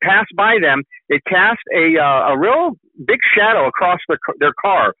 it passed by them. It cast a real big shadow across their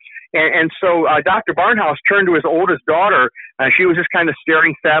car. And so Dr. Barnhouse turned to his oldest daughter. She was just kind of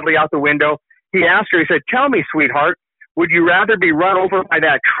staring sadly out the window. He asked her, he said, tell me, sweetheart, would you rather be run over by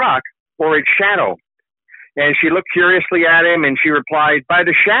that truck or its shadow? And she looked curiously at him, and she replied, by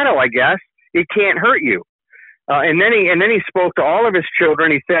the shadow, I guess. It can't hurt you. And then he spoke to all of his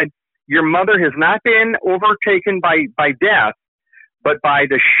children. He said, your mother has not been overtaken by death, but by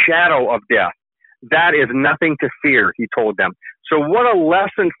the shadow of death. That is nothing to fear, he told them. So what a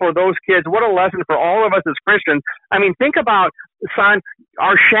lesson for those kids. What a lesson for all of us as Christians. Think about, son,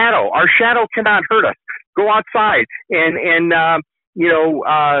 our shadow. Our shadow cannot hurt us. Go outside and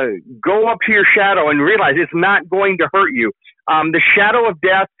go up to your shadow and realize it's not going to hurt you. The shadow of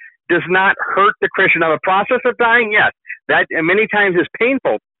death does not hurt the Christian. Now, the process of dying, yes, that many times is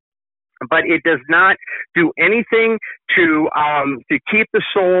painful. but it does not do anything to keep the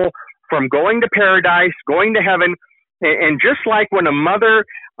soul from going to paradise, going to heaven. And just like when a mother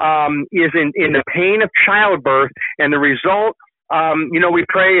is in the pain of childbirth, and the result, we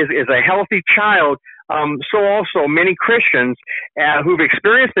pray is a healthy child, so also many Christians who've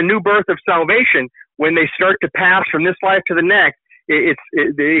experienced the new birth of salvation, when they start to pass from this life to the next,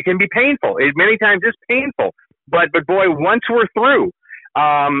 it can be painful. It many times is painful. But boy, once we're through,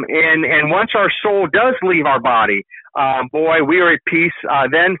 and once our soul does leave our body, boy, we are at peace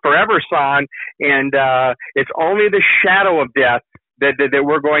then forever, son. And it's only the shadow of death that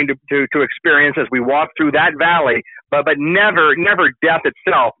we're going to experience as we walk through that valley, but never death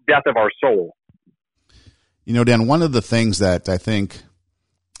itself, death of our soul. You know, Dan, one of the things that I think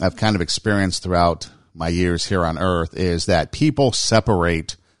I've kind of experienced throughout my years here on earth is that people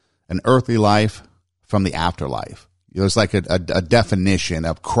separate an earthly life from the afterlife. There's like a definition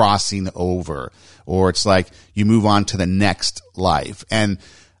of crossing over, or it's like you move on to the next life. And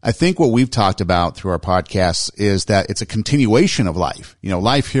I think what we've talked about through our podcasts is that it's a continuation of life. You know,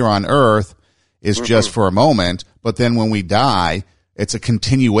 life here on earth is just for a moment, but then when we die, it's a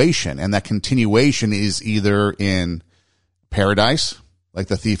continuation. And that continuation is either in paradise, like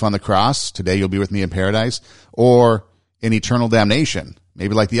the thief on the cross, today you'll be with me in paradise, or in eternal damnation,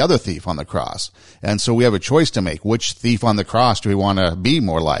 maybe like the other thief on the cross. And so we have a choice to make. Which thief on the cross do we want to be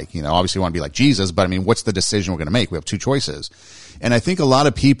more like? You know, obviously we want to be like Jesus, but I mean, what's the decision we're going to make? We have two choices. And I think a lot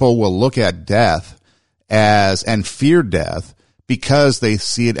of people will look at death and fear death because they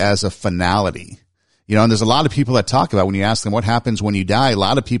see it as a finality. You know, and there's a lot of people that talk about, when you ask them what happens when you die, a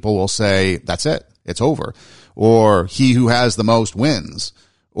lot of people will say, that's it, it's over. Or he who has the most wins,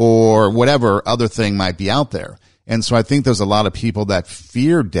 or whatever other thing might be out there. And so I think there's a lot of people that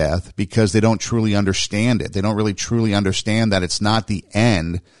fear death because they don't truly understand it. They don't really truly understand that it's not the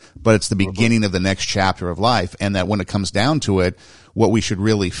end, but it's the beginning of the next chapter of life. And that when it comes down to it, what we should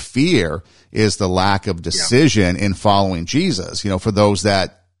really fear is the lack of decision in following Jesus. You know, for those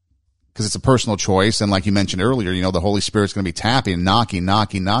that, because it's a personal choice. And like you mentioned earlier, you know, the Holy Spirit's going to be tapping, knocking.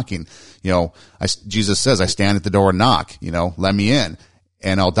 You know, Jesus says, I stand at the door and knock, you know, let me in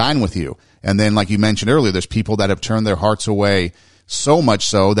and I'll dine with you. And then, like you mentioned earlier, there's people that have turned their hearts away, so much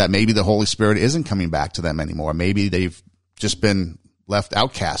so that maybe the Holy Spirit isn't coming back to them anymore. Maybe they've just been left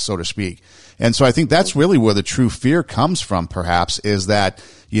outcast, so to speak. And so I think that's really where the true fear comes from, perhaps, is that,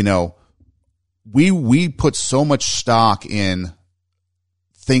 you know, we put so much stock in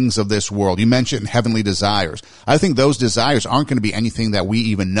things of this world. You mentioned heavenly desires. I think those desires aren't going to be anything that we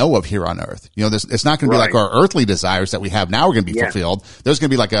even know of here on earth. You know, it's not going to be like our earthly desires that we have now are going to be fulfilled. There's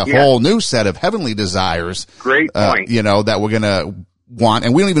going to be like a whole new set of heavenly desires. Great point. You know, that we're going to want,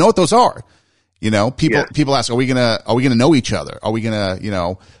 and we don't even know what those are. You know, people ask, are we going to know each other? Are we going to, you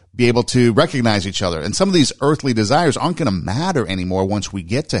know, be able to recognize each other? And some of these earthly desires aren't going to matter anymore once we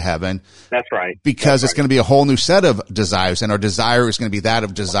get to heaven. That's right. Because it's going to be a whole new set of desires, and our desire is going to be that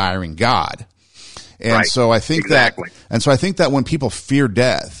of desiring God. And so I think that when people fear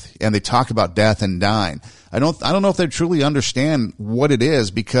death and they talk about death and dying, I don't know if they truly understand what it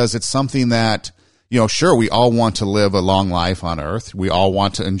is, because it's something that, you know, sure, we all want to live a long life on earth. We all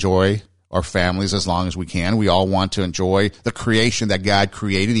want to enjoy our families as long as we can. We all want to enjoy the creation that God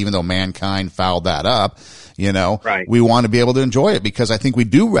created, even though mankind fouled that up. You know, we want to be able to enjoy it, because I think we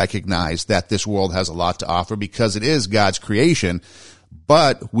do recognize that this world has a lot to offer because it is God's creation.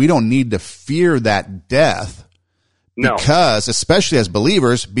 But we don't need to fear that death, because, especially as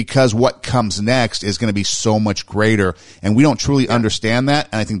believers, because what comes next is going to be so much greater, and we don't truly understand that.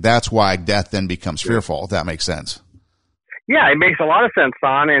 And I think that's why death then becomes fearful, if that makes sense. Yeah, it makes a lot of sense,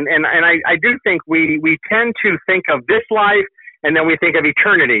 Son. And I do think we tend to think of this life, and then we think of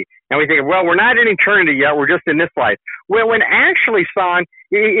eternity. And we think, well, we're not in eternity yet, we're just in this life. Well, when actually, Son,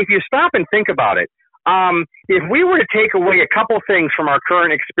 if you stop and think about it, if we were to take away a couple things from our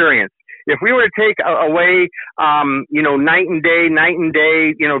current experience, if we were to take away, you know, night and day,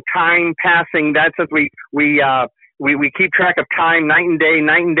 you know, time passing, that's since we keep track of time, night and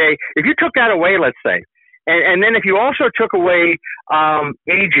day. If you took that away, let's say, and then if you also took away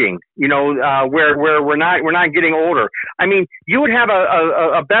aging, you know, where we're not getting older, I mean, you would have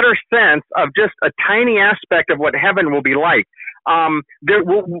a better sense of just a tiny aspect of what heaven will be like. There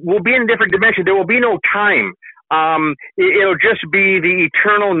will be in a different dimension. There will be no time. It'll just be the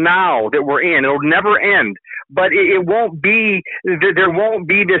eternal now that we're in. It'll never end. But it won't be, there won't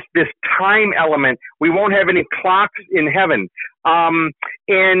be this time element. We won't have any clocks in heaven.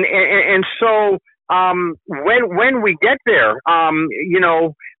 And so, when we get there, you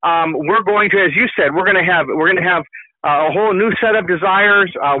know, we're going to, as you said, we're going to have a whole new set of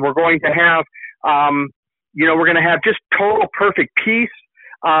desires. We're going to have, we're going to have just total perfect peace.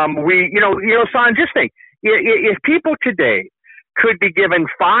 Son, just think, if people today could be given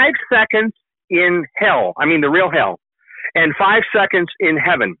 5 seconds in hell, I mean the real hell, and 5 seconds in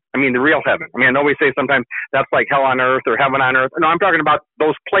heaven, I mean the real heaven. I mean, I know we say sometimes that's like hell on earth or heaven on earth. No, I'm talking about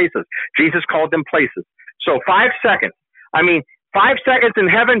those places. Jesus called them places. So 5 seconds. I mean, 5 seconds in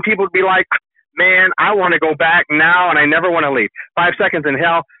heaven, people would be like, man, I want to go back now and I never want to leave. 5 seconds in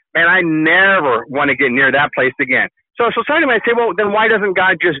hell, man, I never want to get near that place again. So somebody might say, well, then why doesn't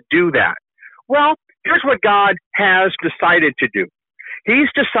God just do that? Well, here's what God has decided to do. He's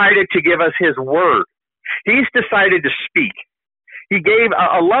decided to give us his word. He's decided to speak. He gave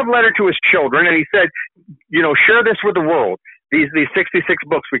a love letter to his children, and he said, share this with the world. These 66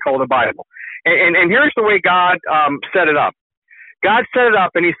 books we call the Bible. And here's the way God set it up. God set it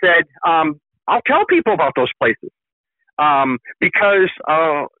up, and he said, I'll tell people about those places because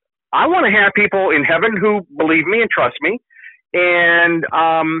I want to have people in heaven who believe me and trust me. And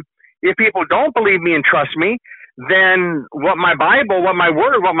if people don't believe me and trust me, then what my Bible, what my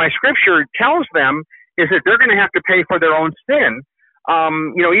word, what my scripture tells them is that they're going to have to pay for their own sin.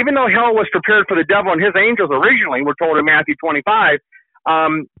 Even though hell was prepared for the devil and his angels originally, we're told in Matthew 25,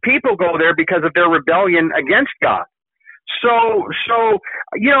 people go there because of their rebellion against God. So,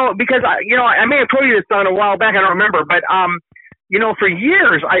 because I may have told you this a while back, I don't remember, but, for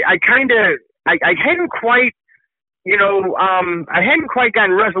years, I hadn't quite, I hadn't quite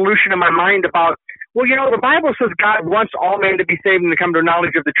gotten resolution in my mind about, the Bible says God wants all men to be saved and to come to a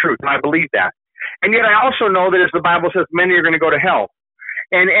knowledge of the truth, and I believe that. And yet I also know that as the Bible says, many are going to go to hell.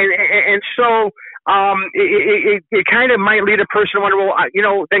 And so, it kind of might lead a person to wonder,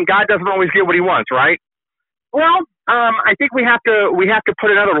 well, then God doesn't always get what he wants, right? Well, I think we have to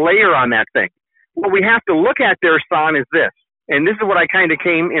put another layer on that thing. What we have to look at there, son, is this. And this is what I kind of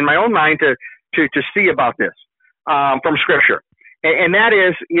came in my own mind to see about this, from scripture. And that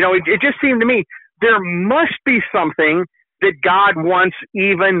is, it just seemed to me, there must be something that God wants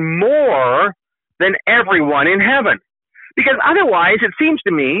even more than everyone in heaven. Because otherwise, it seems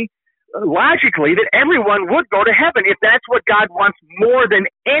to me, logically, that everyone would go to heaven if that's what God wants more than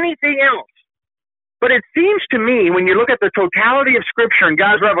anything else. But it seems to me, when you look at the totality of Scripture and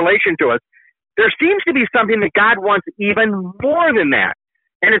God's revelation to us, there seems to be something that God wants even more than that.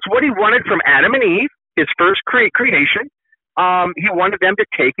 And it's what he wanted from Adam and Eve, his first creation. He wanted them to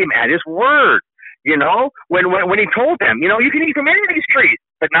take him at his word. When he told them, you can eat from any of these trees,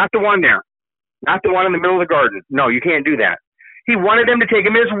 but not the one there. Not the one in the middle of the garden. No, you can't do that. He wanted them to take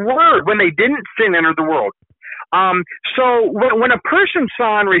him at his word when they didn't sin enter the world. So when a person,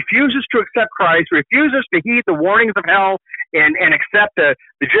 son, refuses to accept Christ, refuses to heed the warnings of hell and accept the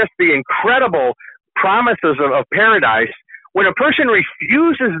incredible promises of paradise, when a person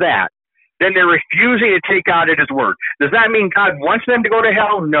refuses that, then they're refusing to take God at his word. Does that mean God wants them to go to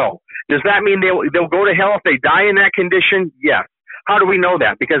hell? No. Does that mean they'll go to hell if they die in that condition? Yes. How do we know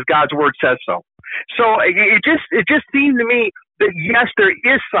that? Because God's word says so. So it just seemed to me that yes, there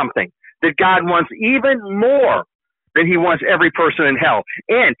is something that God wants even more than he wants every person in hell.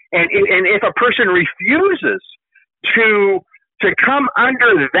 And if a person refuses to come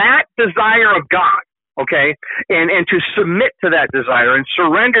under that desire of God, okay, and to submit to that desire and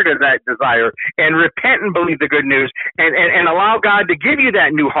surrender to that desire and repent and believe the good news and allow God to give you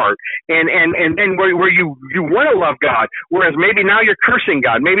that new heart and then where you want to love God, whereas maybe now you're cursing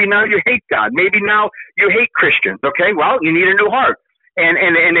God, maybe now you hate God, maybe now you hate Christians, okay, well, you need a new heart.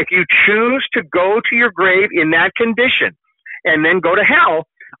 And if you choose to go to your grave in that condition and then go to hell,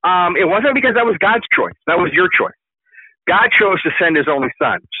 it wasn't because that was God's choice. That was your choice. God chose to send his only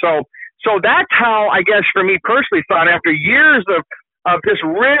son. So that's how, I guess, for me personally, thought after years of just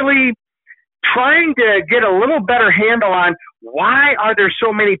really trying to get a little better handle on why are there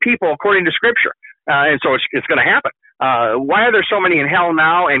so many people according to Scripture, and so it's going to happen. Why are there so many in hell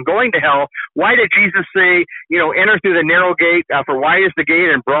now and going to hell? Why did Jesus say, enter through the narrow gate? For wide is the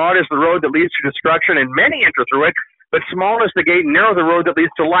gate and broad is the road that leads to destruction, and many enter through it. But small is the gate and narrow the road that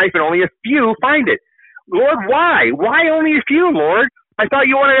leads to life, and only a few find it. Lord, why? Why only a few, Lord? I thought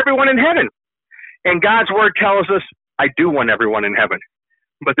you wanted everyone in heaven. And God's word tells us, I do want everyone in heaven.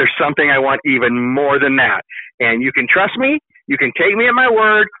 But there's something I want even more than that. And you can trust me, you can take me at my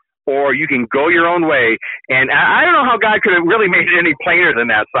word, or you can go your own way. And I don't know how God could have really made it any plainer than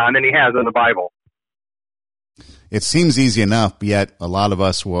that, son, than he has in the Bible. It seems easy enough, yet a lot of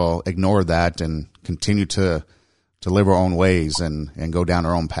us will ignore that and continue to live our own ways and go down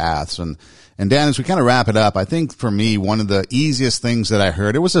our own paths. And Dan, as we kind of wrap it up, I think for me, one of the easiest things that I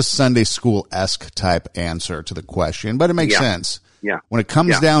heard, it was a Sunday school-esque type answer to the question, but it makes sense. Yeah. When it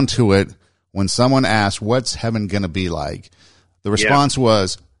comes down to it, when someone asks, what's heaven going to be like? The response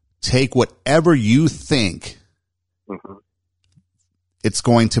was, take whatever you think it's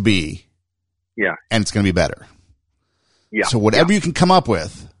going to be. Yeah. And it's going to be better. Yeah. So whatever you can come up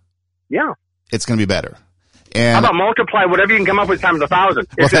with. Yeah. It's going to be better. And how about multiply whatever you can come up with times 1,000?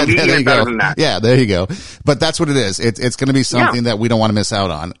 It's going to be even better than that. Yeah, there you go. But that's what it is. It's going to be something that we don't want to miss out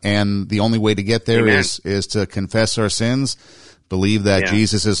on. And the only way to get there is to confess our sins, believe that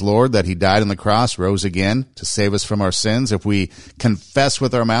Jesus is Lord, that he died on the cross, rose again to save us from our sins. If we confess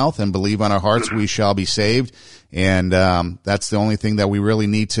with our mouth and believe on our hearts, we shall be saved. And that's the only thing that we really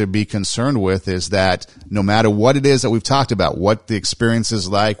need to be concerned with, is that no matter what it is that we've talked about, what the experience is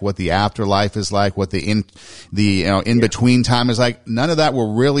like, what the afterlife is like, what the in-between time is like, none of that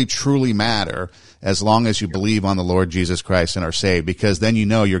will really truly matter as long as you believe on the Lord Jesus Christ and are saved, because then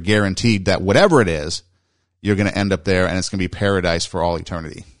you're guaranteed that whatever it is, you're going to end up there, and it's going to be paradise for all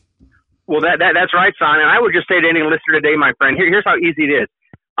eternity. Well, that's right, son. And I would just say to any listener today, my friend, here's how easy it is.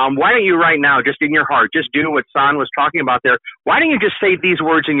 Why don't you right now, just in your heart, just do what Son was talking about there. Why don't you just say these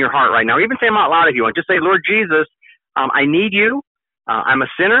words in your heart right now? Even say them out loud if you want. Just say, Lord Jesus, I need you. I'm a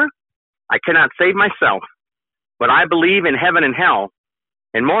sinner. I cannot save myself, but I believe in heaven and hell.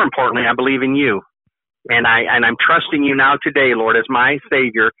 And more importantly, I believe in you. And I'm trusting you now today, Lord, as my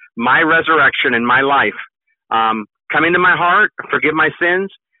Savior, my resurrection and my life. Come into my heart, forgive my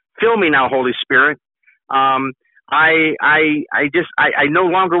sins. Fill me now, Holy Spirit. I no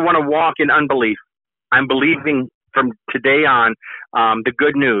longer want to walk in unbelief. I'm believing from today on the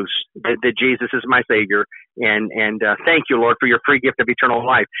good news that Jesus is my Savior. And thank you, Lord, for your free gift of eternal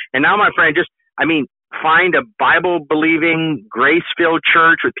life. And now, my friend, find a Bible-believing, grace-filled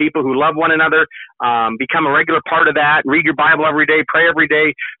church with people who love one another. Become a regular part of that. Read your Bible every day. Pray every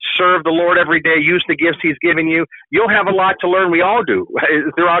day. Serve the Lord every day. Use the gifts he's given you. You'll have a lot to learn. We all do.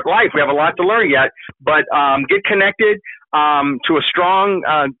 Throughout life, we have a lot to learn yet. But get connected to a strong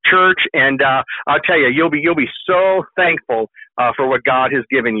church, and I'll tell you, you'll be so thankful for what God has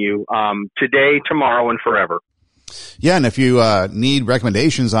given you today, tomorrow, and forever. Yeah, and if you need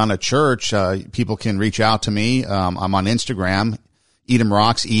recommendations on a church, people can reach out to me. I'm on Instagram, Edem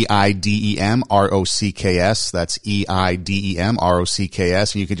Rocks, EIDEM-ROCKS. That's EIDEM-ROCKS.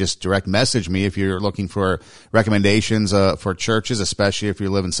 And you could just direct message me if you're looking for recommendations for churches, especially if you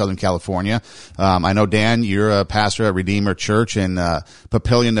live in Southern California. I know, Dan, you're a pastor at Redeemer Church in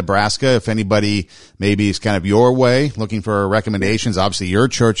Papillion, Nebraska. If anybody maybe is kind of your way, looking for recommendations, obviously your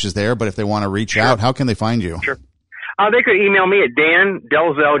church is there, but if they want to reach out, how can they find you? Sure. They could email me at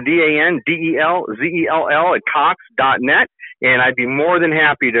dandelzell, DANDELZELL @cox.net, and I'd be more than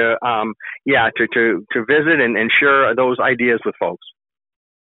happy to visit and share those ideas with folks.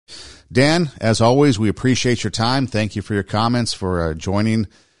 Dan, as always, we appreciate your time. Thank you for your comments, for joining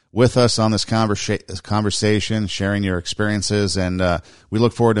with us on this conversation, sharing your experiences, and we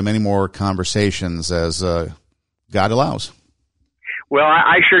look forward to many more conversations as God allows. Well,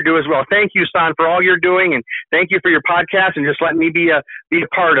 I sure do as well. Thank you, Son, for all you're doing, and thank you for your podcast, and just letting me be a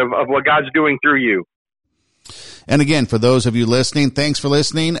part of what God's doing through you. And again, for those of you listening, thanks for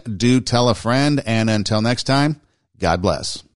listening. Do tell a friend, and until next time, God bless.